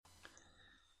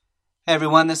Hey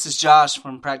everyone, this is Josh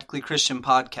from Practically Christian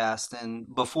Podcast,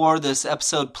 and before this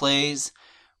episode plays,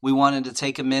 we wanted to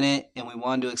take a minute and we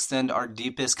wanted to extend our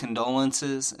deepest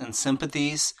condolences and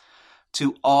sympathies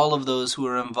to all of those who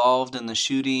were involved in the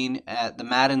shooting at the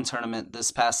Madden tournament this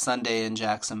past Sunday in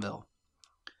Jacksonville.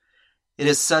 It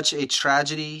is such a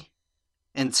tragedy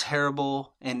and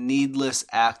terrible and needless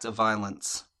act of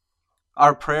violence.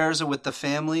 Our prayers are with the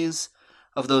families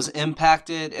of those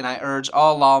impacted, and I urge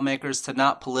all lawmakers to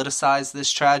not politicize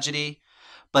this tragedy,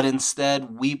 but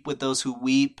instead weep with those who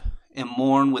weep and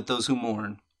mourn with those who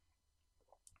mourn.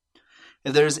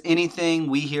 If there's anything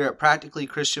we here at Practically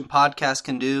Christian Podcast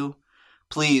can do,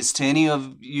 please, to any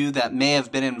of you that may have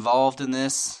been involved in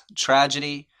this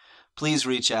tragedy, please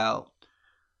reach out.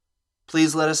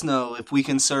 Please let us know if we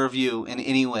can serve you in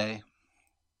any way.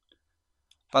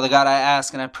 Father God, I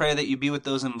ask and I pray that you be with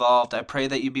those involved. I pray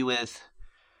that you be with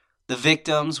the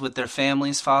victims, with their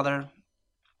families, Father.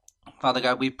 Father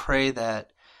God, we pray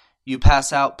that you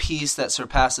pass out peace that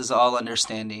surpasses all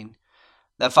understanding.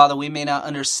 That, Father, we may not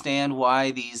understand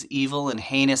why these evil and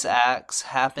heinous acts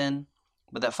happen,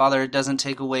 but that, Father, it doesn't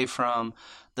take away from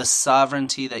the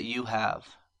sovereignty that you have.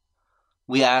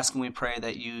 We ask and we pray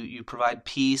that you provide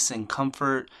peace and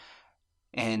comfort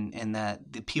and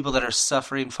that the people that are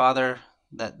suffering, Father,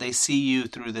 that they see you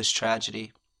through this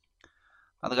tragedy.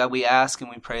 Father God, we ask and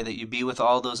we pray that you be with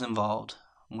all those involved.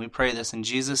 And we pray this in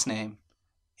Jesus' name.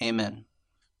 Amen.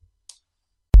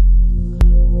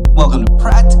 Welcome to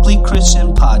Practically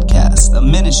Christian Podcast, a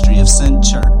ministry of Sent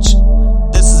Church.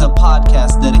 This is a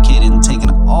podcast dedicated to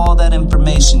taking all that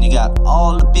information you got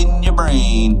all up in your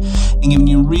brain and giving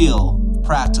you real,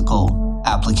 practical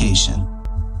application.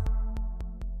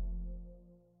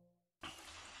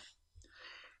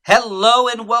 Hello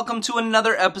and welcome to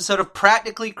another episode of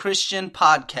Practically Christian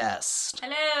Podcast.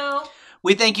 Hello.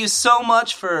 We thank you so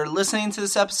much for listening to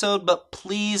this episode, but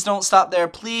please don't stop there.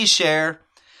 Please share.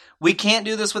 We can't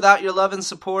do this without your love and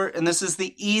support, and this is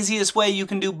the easiest way you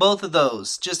can do both of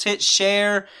those. Just hit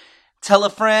share, tell a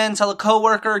friend, tell a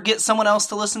coworker, get someone else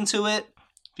to listen to it.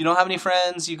 If you don't have any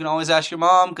friends, you can always ask your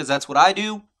mom, because that's what I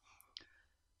do.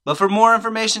 But for more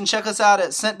information, check us out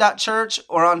at Sent.Church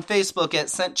or on Facebook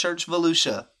at Sent Church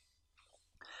Volusia.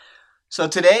 So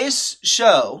today's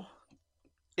show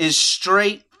is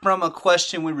straight from a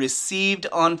question we received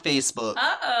on Facebook.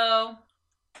 Uh-oh.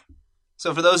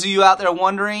 So for those of you out there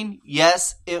wondering,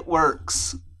 yes, it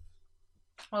works.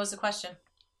 What was the question?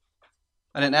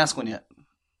 I didn't ask one yet.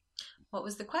 What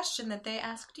was the question that they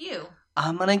asked you?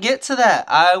 I'm going to get to that.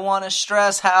 I want to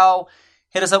stress how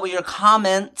hit us up with your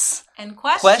comments. And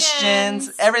questions.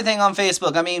 Everything on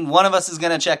Facebook. I mean, one of us is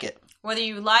going to check it. Whether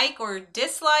you like or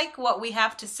dislike what we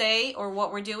have to say or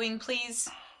what we're doing, please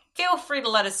feel free to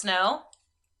let us know.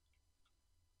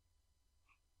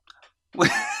 I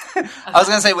was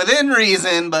going to say within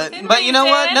reason, but you know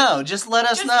what? No, just let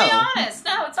us know. Just be honest.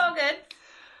 No, it's all good.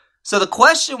 So the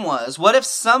question was, what if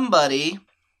somebody...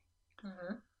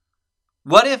 Mm-hmm.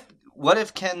 What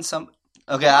if can some...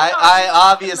 Okay, I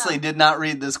obviously did not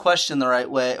read this question the right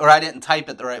way, or I didn't type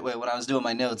it the right way when I was doing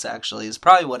my notes, actually, is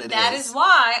probably what it is. That is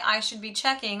why I should be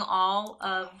checking all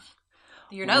of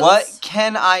your notes. What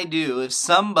can I do if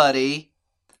somebody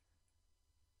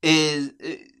is...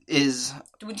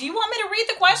 Do you want me to read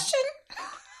the question?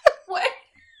 What?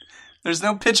 There's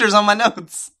no pictures on my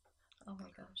notes. Oh my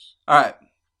gosh. All right.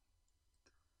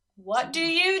 What do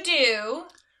you do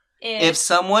if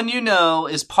someone you know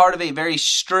is part of a very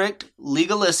strict,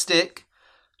 legalistic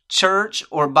church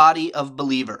or body of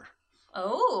believer?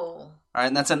 Oh. All right,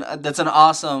 and that's an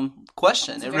awesome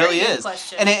question. It really is.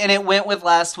 Question. And it went with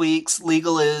last week's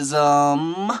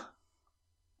legalism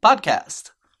podcast.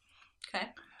 Okay.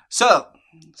 So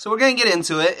we're going to get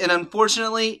into it, and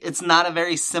unfortunately, it's not a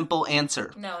very simple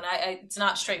answer. No, and it's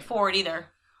not straightforward either.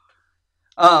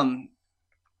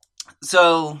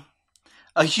 So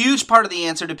a huge part of the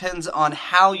answer depends on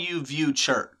how you view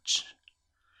church.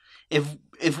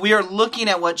 If we are looking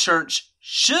at what church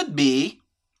should be,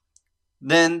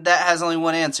 then that has only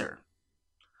one answer.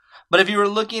 But if you were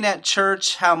looking at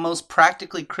church, how most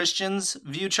practically Christians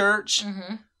view church,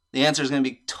 Mm-hmm. the answer is going to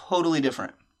be totally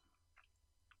different.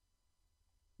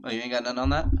 Oh, you ain't got nothing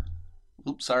on that?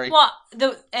 Oops, sorry. Well,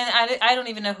 I don't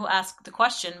even know who asked the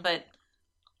question, but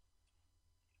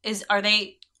are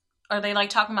they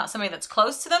like talking about somebody that's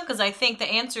close to them? Because I think the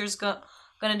answer is going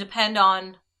to depend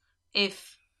on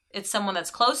if it's someone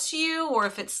that's close to you or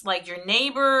if it's like your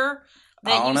neighbor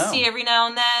that you see every now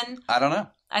and then. I don't know.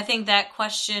 I think that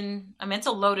question, I mean, it's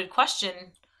a loaded question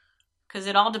because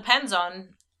it all depends on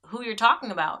who you're talking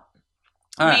about.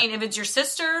 I mean, if it's your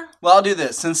sister... Well, I'll do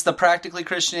this. Since the practically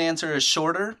Christian answer is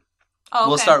shorter, Oh, okay.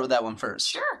 We'll start with that one first.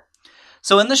 Sure.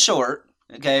 So in the short,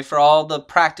 okay, for all the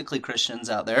practically Christians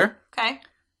out there, okay,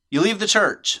 you leave the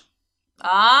church.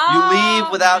 Ah, you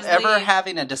leave without ever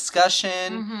having a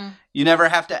discussion. Mm-hmm. You never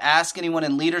have to ask anyone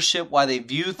in leadership why they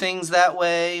view things that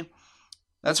way.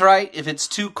 That's right. If it's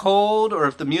too cold, or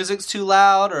if the music's too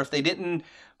loud, or if they didn't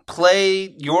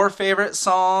play your favorite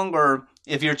song, or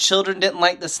if your children didn't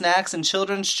like the snacks in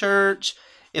children's church,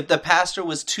 if the pastor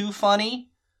was too funny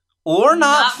or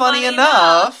not funny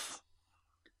enough,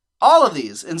 all of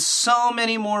these and so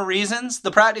many more reasons,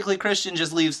 the practically Christian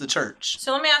just leaves the church.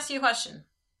 So let me ask you a question,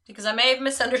 because I may have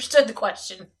misunderstood the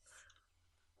question.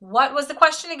 What was the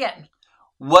question again?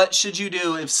 What should you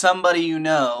do if somebody you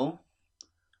know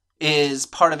is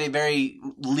part of a very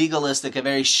legalistic, a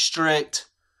very strict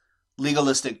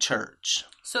legalistic church?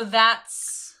 So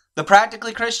that's... The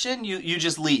practically Christian, you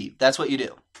just leave. That's what you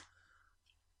do.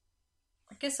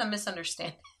 I guess I'm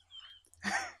misunderstanding.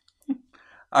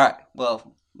 All right.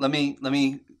 Well, let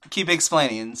me keep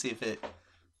explaining and see if it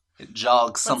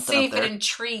jogs something up there. Let's see if it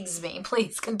intrigues me.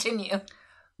 Please continue.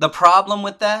 The problem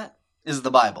with that is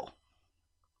the Bible.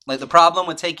 Like, the problem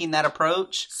with taking that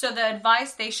approach... So the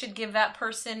advice they should give that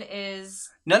person is...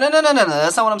 No.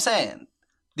 That's not what I'm saying.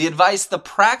 The advice the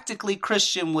practically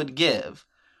Christian would give,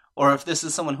 or if this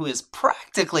is someone who is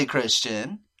practically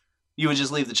Christian, you would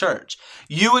just leave the church.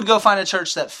 You would go find a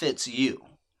church that fits you.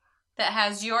 That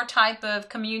has your type of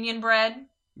communion bread?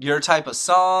 Your type of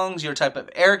songs, your type of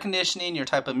air conditioning, your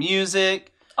type of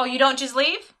music. Oh, you don't just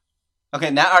leave? Okay,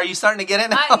 now are you starting to get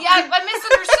it now? I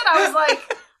misunderstood. I was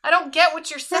like, I don't get what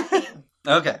you're saying.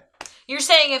 Okay. You're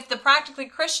saying if the practically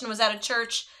Christian was at a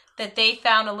church that they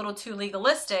found a little too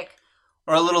legalistic.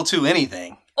 Or a little too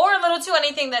anything. Or a little too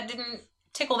anything that didn't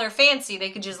tickle their fancy, they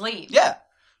could just leave. Yeah.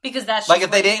 Because that's like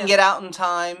if they didn't get out in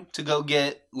time to go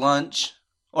get lunch.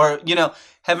 Or,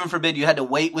 heaven forbid you had to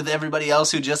wait with everybody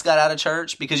else who just got out of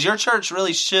church. Because your church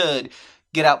really should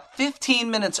get out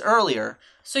 15 minutes earlier.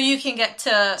 So you can get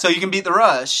to... So you can beat the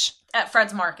rush. At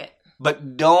Fred's Market.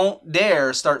 But don't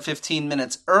dare start 15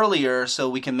 minutes earlier so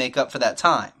we can make up for that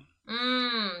time.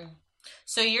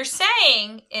 So you're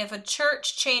saying if a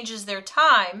church changes their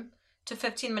time to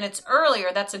 15 minutes earlier,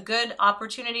 that's a good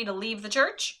opportunity to leave the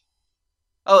church?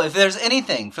 Oh, if there's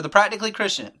anything for the practically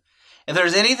Christian, if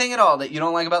there's anything at all that you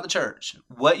don't like about the church,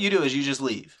 what you do is you just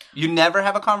leave. You never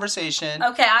have a conversation.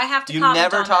 Okay, I have to comment on that. You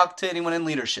never talk to anyone in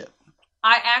leadership.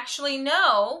 I actually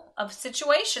know of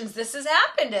situations this has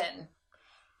happened in.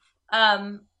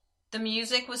 The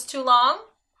music was too long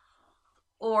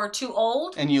or too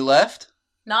old. And you left?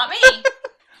 Not me.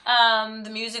 The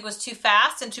music was too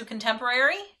fast and too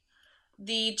contemporary.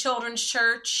 The children's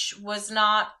church was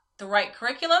not the right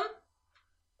curriculum.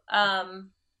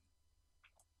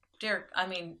 Derek, I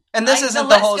mean... And this isn't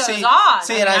the whole... See,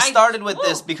 I started with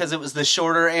this because it was the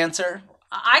shorter answer.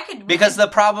 Because the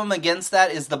problem against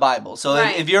that is the Bible. So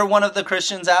right. if you're one of the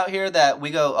Christians out here that we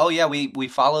go, oh yeah, we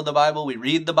follow the Bible, we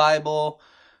read the Bible,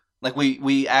 like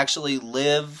we actually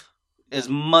live as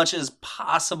much as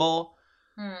possible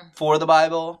for the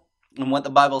Bible and what the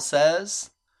Bible says,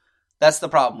 that's the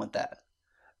problem with that.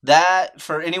 That,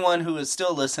 for anyone who is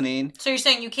still listening... So you're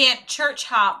saying you can't church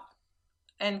hop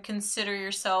and consider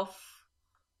yourself...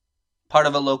 part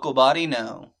of a local body?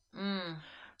 No.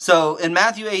 So, in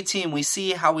Matthew 18, we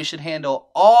see how we should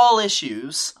handle all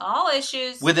issues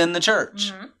within the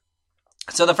church. Mm-hmm.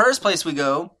 So, the first place we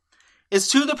go is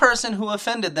to the person who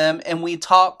offended them, and we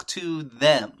talk to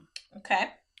them. Okay.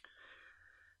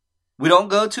 We don't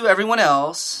go to everyone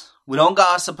else. We don't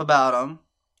gossip about them.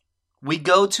 We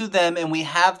go to them, and we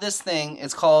have this thing.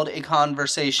 It's called a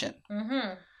conversation.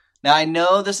 Mm-hmm. Now, I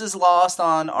know this is lost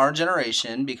on our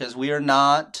generation because we are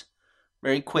not...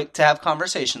 very quick to have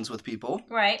conversations with people.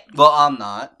 Right. Well, I'm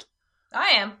not. I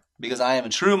am. Because I am a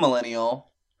true millennial,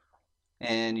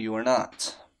 and you are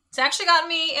not. It's actually gotten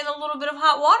me in a little bit of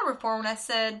hot water before when I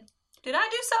said, did I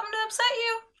do something to upset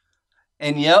you?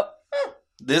 And yep,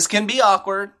 this can be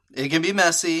awkward. It can be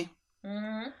messy.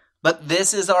 Mm-hmm. But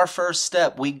this is our first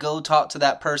step. We go talk to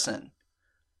that person.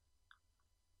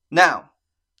 Now,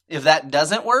 if that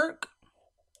doesn't work,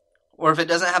 or if it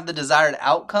doesn't have the desired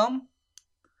outcome,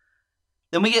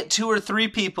 then we get 2 or 3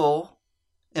 people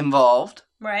involved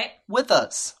with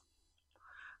us.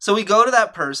 So we go to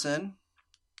that person.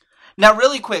 Now,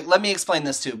 really quick, let me explain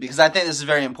this too, because I think this is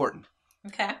very important.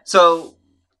 Okay. So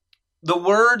the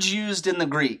words used in the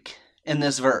Greek in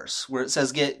this verse, where it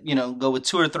says go with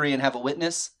 2 or 3 and have a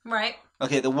witness. Right.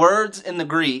 Okay, the words in the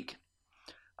Greek,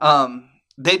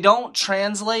 they don't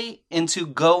translate into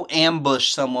go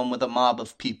ambush someone with a mob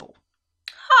of people.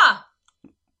 Huh.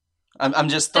 I'm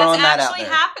just throwing that out there. That's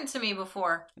actually happened to me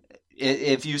before.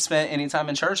 if you spent any time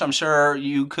in church, I'm sure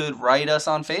you could write us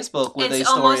on Facebook with a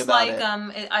story about it. It's almost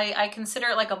like I consider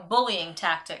it like a bullying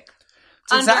tactic.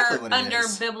 It's exactly what it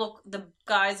is. Under the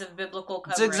guise of biblical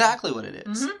covering. It's exactly what it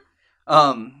is.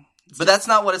 But that's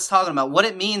not what it's talking about. What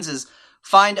it means is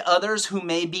find others who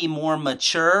may be more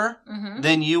mature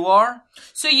than you are.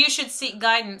 So you should seek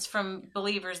guidance from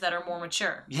believers that are more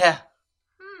mature. Yeah.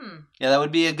 Yeah, that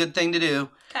would be a good thing to do.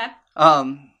 Okay.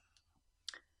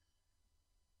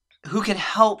 Who can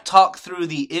help talk through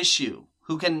the issue?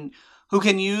 Who can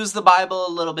use the Bible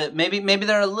a little bit? Maybe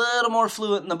they're a little more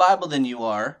fluent in the Bible than you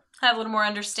are. Have a little more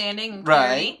understanding and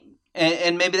clarity. Right.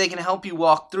 And maybe they can help you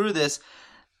walk through this.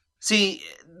 See,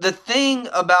 the thing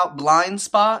about blind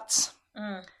spots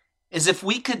is if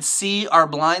we could see our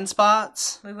blind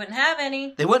spots, we wouldn't have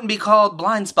any. They wouldn't be called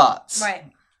blind spots. Right.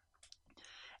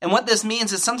 And what this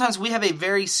means is sometimes we have a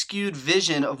very skewed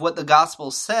vision of what the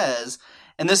gospel says,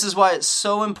 and this is why it's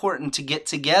so important to get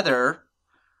together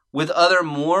with other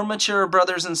more mature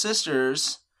brothers and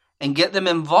sisters and get them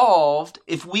involved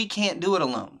if we can't do it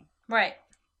alone. Right.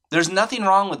 There's nothing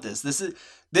wrong with this. This is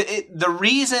the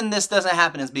reason this doesn't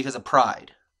happen is because of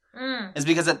pride. Is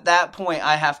because at that point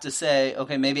I have to say,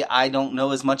 okay, maybe I don't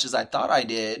know as much as I thought I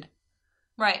did.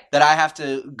 Right. That I have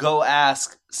to go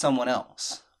ask someone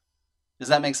else. Does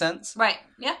that make sense? Right.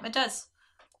 Yeah, it does.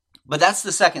 But that's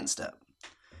the second step.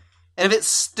 And if it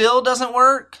still doesn't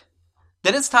work,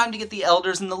 then it's time to get the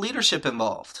elders and the leadership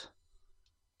involved.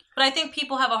 But I think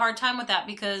people have a hard time with that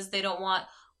because they don't want,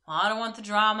 I don't want the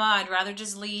drama. I'd rather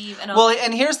just leave.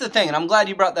 And here's the thing, and I'm glad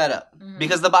you brought that up.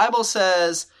 Because the Bible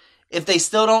says if they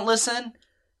still don't listen,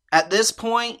 at this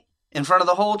point, in front of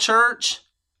the whole church,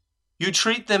 you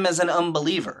treat them as an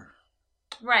unbeliever.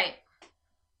 Right.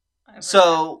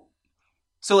 So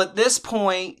at this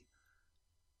point,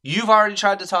 you've already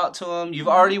tried to talk to them. You've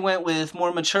already went with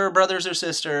more mature brothers or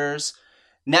sisters.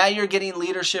 Now you're getting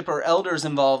leadership or elders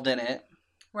involved in it.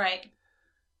 Right.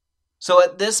 So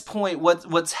at this point,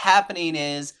 what's happening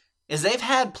is they've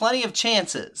had plenty of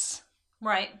chances.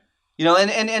 Right. You know,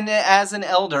 and as an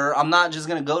elder, I'm not just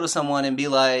going to go to someone and be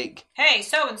like, hey,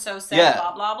 so-and-so said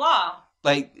blah, blah, blah.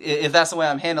 Like, if that's the way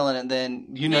I'm handling it, then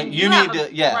you need to.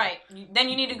 Right. Then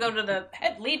you need to go to the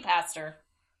head lead pastor.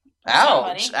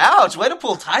 Ouch. Way to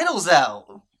pull titles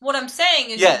out. What I'm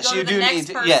saying is you go to the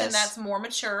next person that's more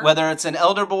mature. Whether it's an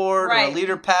elder board or a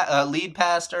lead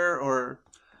pastor or...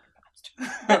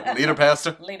 Leader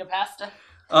pastor. Leader pastor.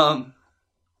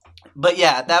 But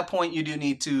yeah, at that point you do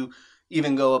need to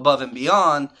even go above and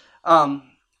beyond. But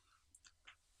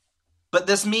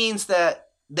this means that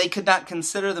they could not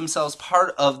consider themselves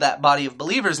part of that body of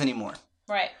believers anymore.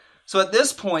 Right. So at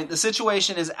this point, the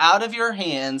situation is out of your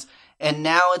hands, and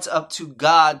now it's up to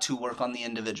God to work on the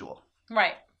individual.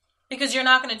 Right. Because you're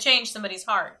not going to change somebody's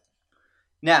heart.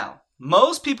 Now,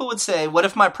 most people would say, what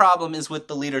if my problem is with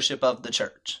the leadership of the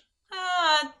church?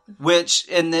 Which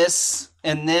in this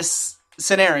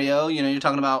scenario, you're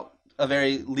talking about a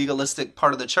very legalistic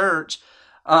part of the church.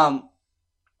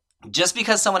 Just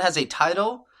because someone has a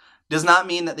title does not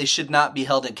mean that they should not be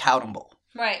held accountable.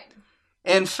 Right.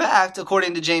 In fact,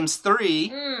 according to James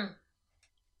 3,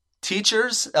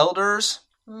 teachers, elders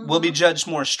will be judged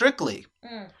more strictly.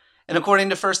 And according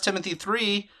to 1 Timothy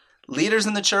 3, leaders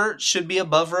in the church should be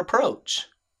above reproach.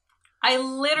 I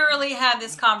literally had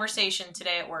this conversation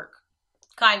today at work.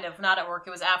 Kind of, not at work, it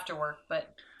was after work,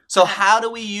 but... So how do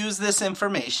we use this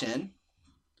information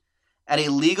at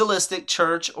a legalistic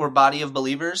church or body of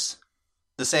believers?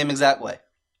 The same exact way.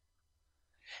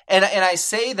 And I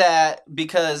say that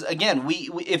because, again, we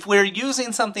if we're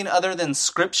using something other than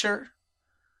Scripture,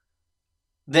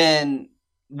 then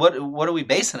what are we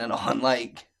basing it on?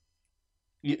 Like,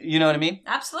 you know what I mean?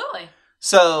 Absolutely.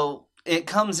 So it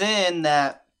comes in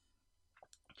that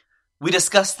we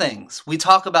discuss things. We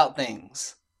talk about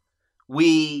things.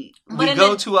 We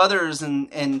go to others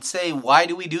and say, why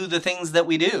do we do the things that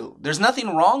we do? There's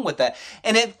nothing wrong with that.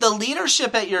 And if the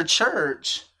leadership at your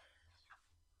church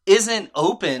isn't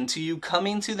open to you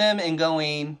coming to them and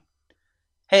going,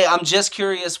 hey, I'm just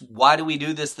curious, why do we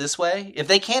do this way? If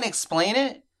they can't explain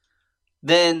it,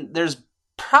 then there's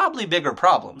probably bigger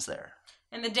problems there.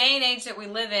 In the day and age that we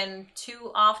live in,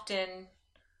 too often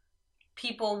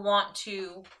people want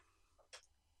to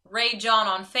rage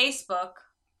on Facebook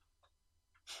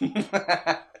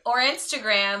or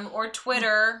Instagram or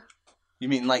Twitter. You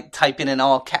mean like typing in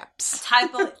all caps?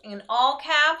 Type in all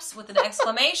caps with an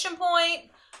exclamation point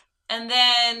and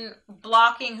then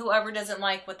blocking whoever doesn't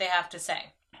like what they have to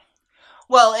say.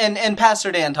 Well, and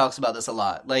Pastor Dan talks about this a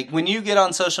lot. Like, when you get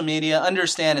on social media,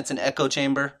 understand it's an echo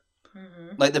chamber.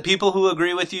 Like, the people who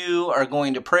agree with you are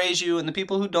going to praise you, and the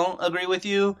people who don't agree with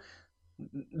you,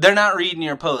 they're not reading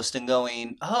your post and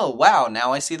going, oh, wow,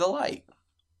 now I see the light.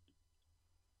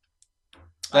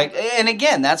 Like, and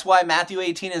again, that's why Matthew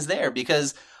 18 is there,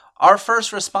 because our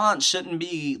first response shouldn't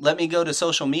be, let me go to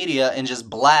social media and just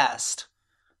blast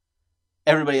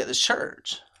everybody at this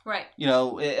church. Right. You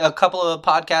know, a couple of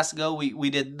podcasts ago, we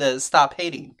did the Stop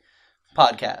Hating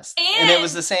podcast. And it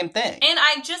was the same thing. And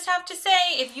I just have to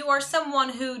say, if you are someone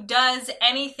who does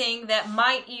anything that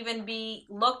might even be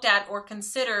looked at or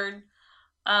considered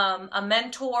a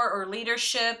mentor or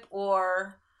leadership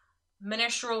or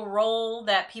ministerial role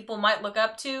that people might look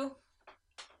up to,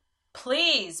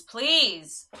 please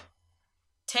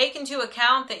take into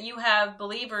account that you have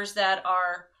believers that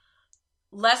are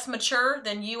less mature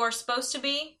than you are supposed to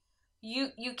be.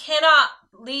 You cannot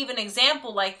leave an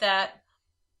example like that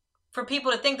for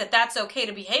people to think that that's okay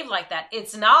to behave like that.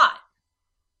 It's not.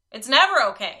 It's never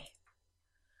okay.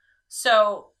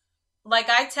 So, like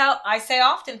I say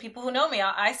often, people who know me,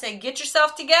 I say, get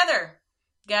yourself together.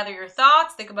 Gather your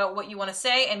thoughts, think about what you want to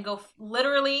say, and go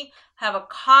literally have a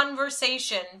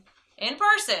conversation in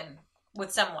person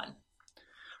with someone.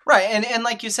 Right, and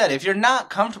like you said, if you're not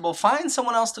comfortable, find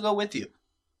someone else to go with you.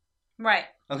 Right.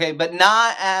 Okay, but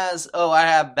not as, oh, I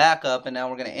have backup and now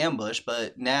we're going to ambush,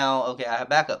 but now, okay, I have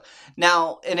backup.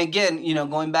 Now, and again, you know,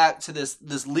 going back to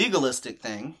this legalistic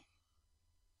thing,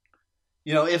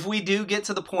 you know, if we do get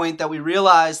to the point that we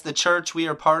realize the church we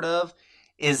are part of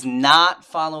is not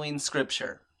following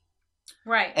Scripture.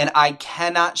 Right. And I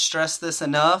cannot stress this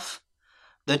enough.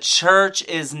 The church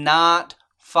is not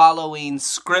following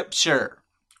Scripture.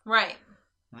 Right.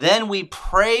 Then we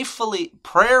prayerfully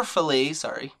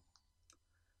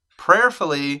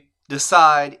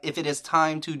decide if it is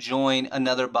time to join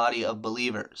another body of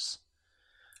believers.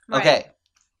 Right. Okay.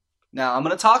 Now, I'm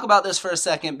going to talk about this for a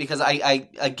second because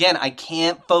I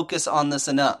can't focus on this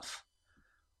enough.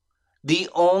 The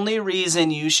only reason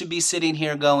you should be sitting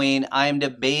here going, I am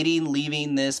debating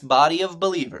leaving this body of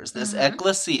believers, this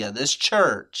ecclesia, this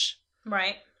church,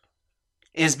 right,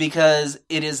 is because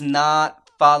it is not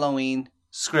following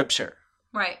Scripture.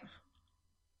 Right.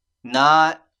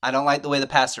 Not, I don't like the way the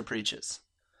pastor preaches.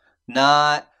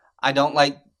 Not, I don't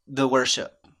like the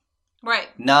worship. Right.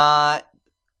 Not,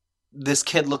 this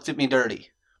kid looked at me dirty.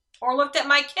 Or looked at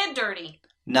my kid dirty.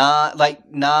 Not,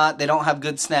 they don't have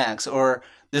good snacks. Or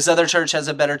this other church has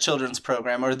a better children's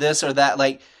program. Or this or that.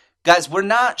 Like, guys, we're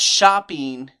not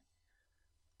shopping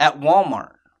at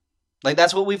Walmart. Like,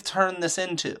 that's what we've turned this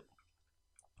into.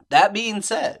 That being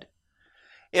said,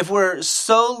 if we're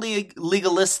so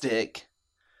legalistic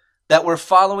that we're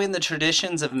following the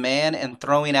traditions of man and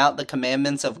throwing out the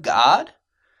commandments of God,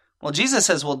 well, Jesus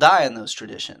says we'll die in those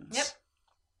traditions. Yep.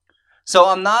 So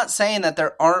I'm not saying that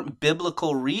there aren't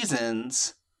biblical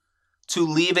reasons to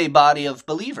leave a body of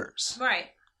believers. Right.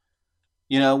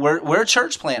 You know, we're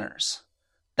church planners.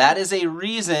 That is a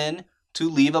reason to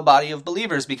leave a body of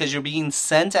believers because you're being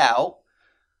sent out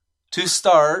to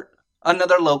start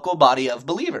another local body of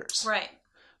believers. Right.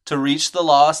 To reach the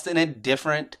lost in a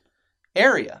different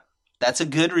area. That's a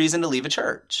good reason to leave a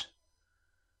church.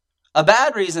 A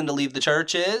bad reason to leave the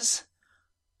church is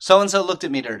so-and-so looked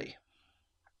at me dirty.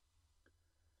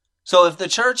 So if the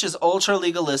church is ultra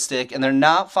legalistic and they're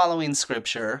not following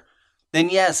Scripture, then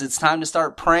yes, it's time to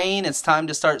start praying. It's time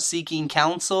to start seeking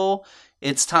counsel.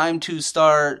 It's time to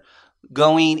start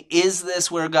going, is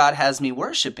this where God has me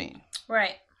worshiping?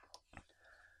 Right.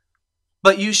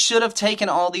 But you should have taken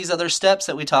all these other steps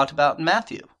that we talked about in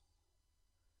Matthew.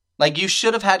 Like, you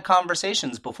should have had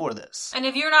conversations before this. And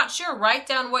if you're not sure, write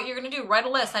down what you're going to do. Write a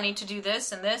list. I need to do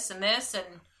this and this and this and,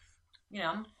 you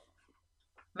know,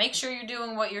 make sure you're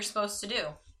doing what you're supposed to do.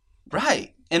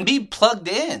 Right. And be plugged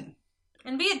in.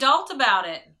 And be adult about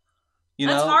it.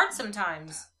 That's hard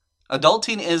sometimes.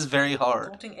 Adulting is very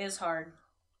hard. Adulting is hard.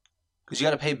 Because you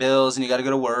got to pay bills and you got to go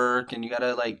to work and you got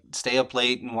to, like, stay up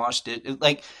late and wash it.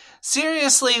 Like,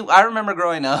 seriously, I remember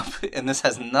growing up, and this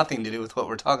has nothing to do with what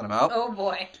we're talking about. Oh,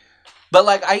 boy. But,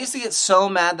 like, I used to get so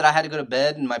mad that I had to go to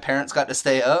bed and my parents got to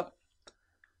stay up.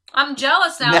 I'm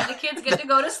jealous now that the kids get to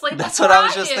go to sleep. That's what I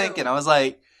was just thinking. I was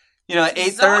like, you know, at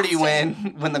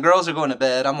 8:30 when the girls are going to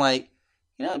bed, I'm like,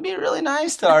 you know, it'd be really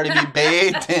nice to already be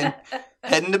bathed and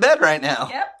heading to bed right now.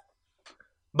 Yep.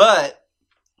 But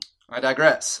I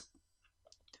digress.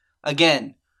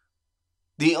 Again,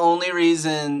 the only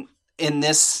reason in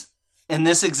this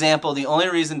example, the only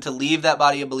reason to leave that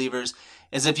body of believers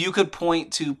is if you could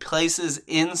point to places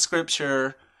in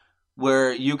Scripture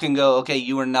where you can go, okay,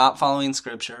 you are not following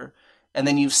Scripture, and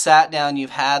then you've sat down, you've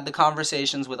had the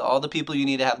conversations with all the people you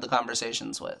need to have the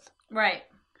conversations with. Right.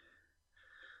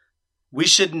 We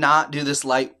should not do this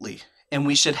lightly, and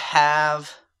we should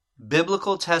have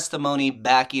biblical testimony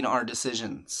backing our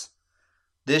decisions.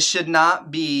 This should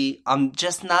not be, I'm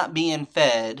just not being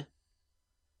fed,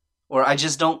 or I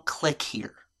just don't click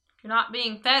here. If you're not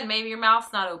being fed, maybe your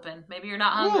mouth's not open. Maybe you're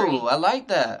not hungry. Ooh, I like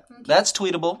that. Okay. That's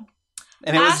tweetable.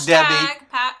 And it was Debbie.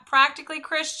 Practically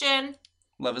Christian.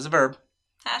 Love is a verb.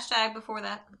 Hashtag before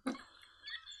that.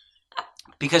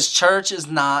 Because church is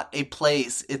not a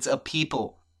place, it's a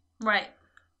people. Right.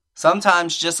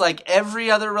 Sometimes, just like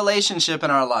every other relationship in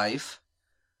our life,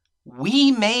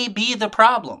 we may be the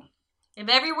problem. If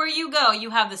everywhere you go, you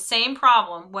have the same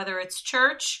problem, whether it's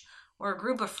church or a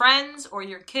group of friends or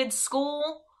your kid's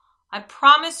school, I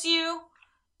promise you,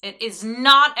 it is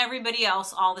not everybody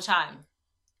else all the time.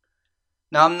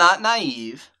 Now, I'm not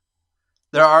naive.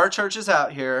 There are churches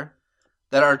out here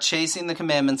that are chasing the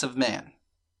commandments of man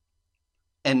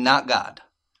and not God.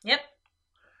 Yep.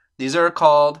 These are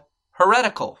called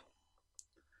heretical.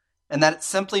 And that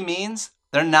simply means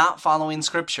they're not following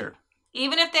Scripture.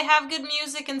 Even if they have good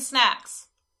music and snacks.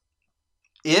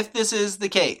 If this is the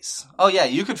case, oh yeah,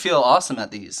 you could feel awesome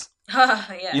at these.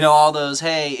 Yes. You know, all those,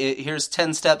 hey, here's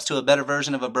 10 steps to a better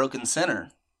version of a broken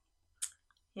sinner.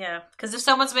 Yeah, because if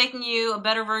someone's making you a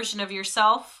better version of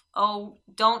yourself,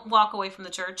 don't walk away from the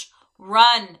church.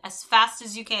 Run as fast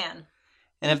as you can.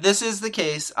 And if this is the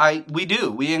case,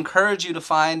 we encourage you to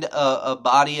find a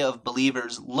body of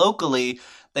believers locally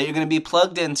that you're going to be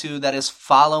plugged into that is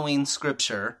following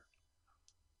Scripture.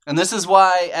 And this is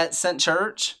why at Sent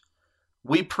Church,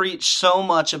 we preach so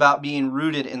much about being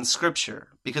rooted in Scripture,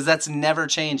 because that's never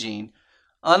changing,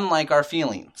 unlike our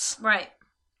feelings. Right.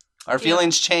 Our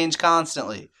feelings change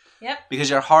constantly. Yep. Because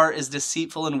your heart is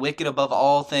deceitful and wicked above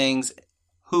all things.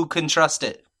 Who can trust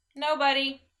it?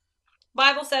 Nobody.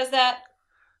 Bible says that.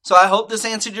 So I hope this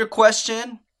answered your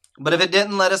question, but if it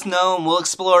didn't, let us know and we'll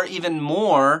explore even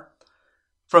more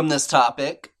from this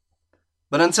topic.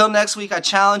 But until next week, I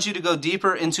challenge you to go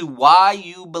deeper into why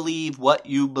you believe what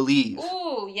you believe.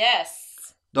 Ooh,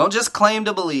 yes. Don't just claim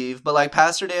to believe, but like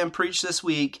Pastor Dan preached this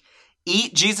week,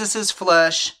 eat Jesus'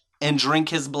 flesh and drink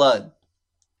his blood.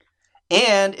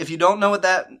 And if you don't know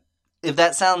if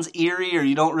that sounds eerie or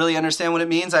you don't really understand what it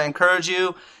means, I encourage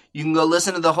you can go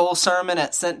listen to the whole sermon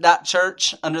at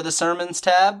Sent.Church under the Sermons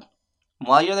tab. And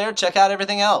while you're there, check out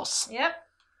everything else. Yep.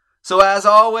 So as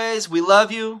always, we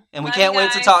love you, and we can't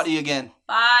wait to talk to you again.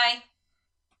 Bye.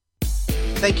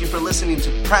 Thank you for listening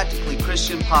to Practically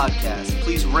Christian Podcast.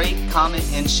 Please rate, comment,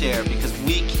 and share, because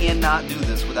we cannot do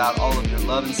this without all of your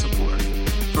love and support.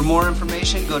 For more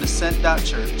information, go to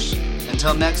Sent.Church.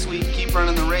 Until next week, keep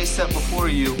running the race set before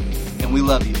you, and we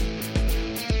love you.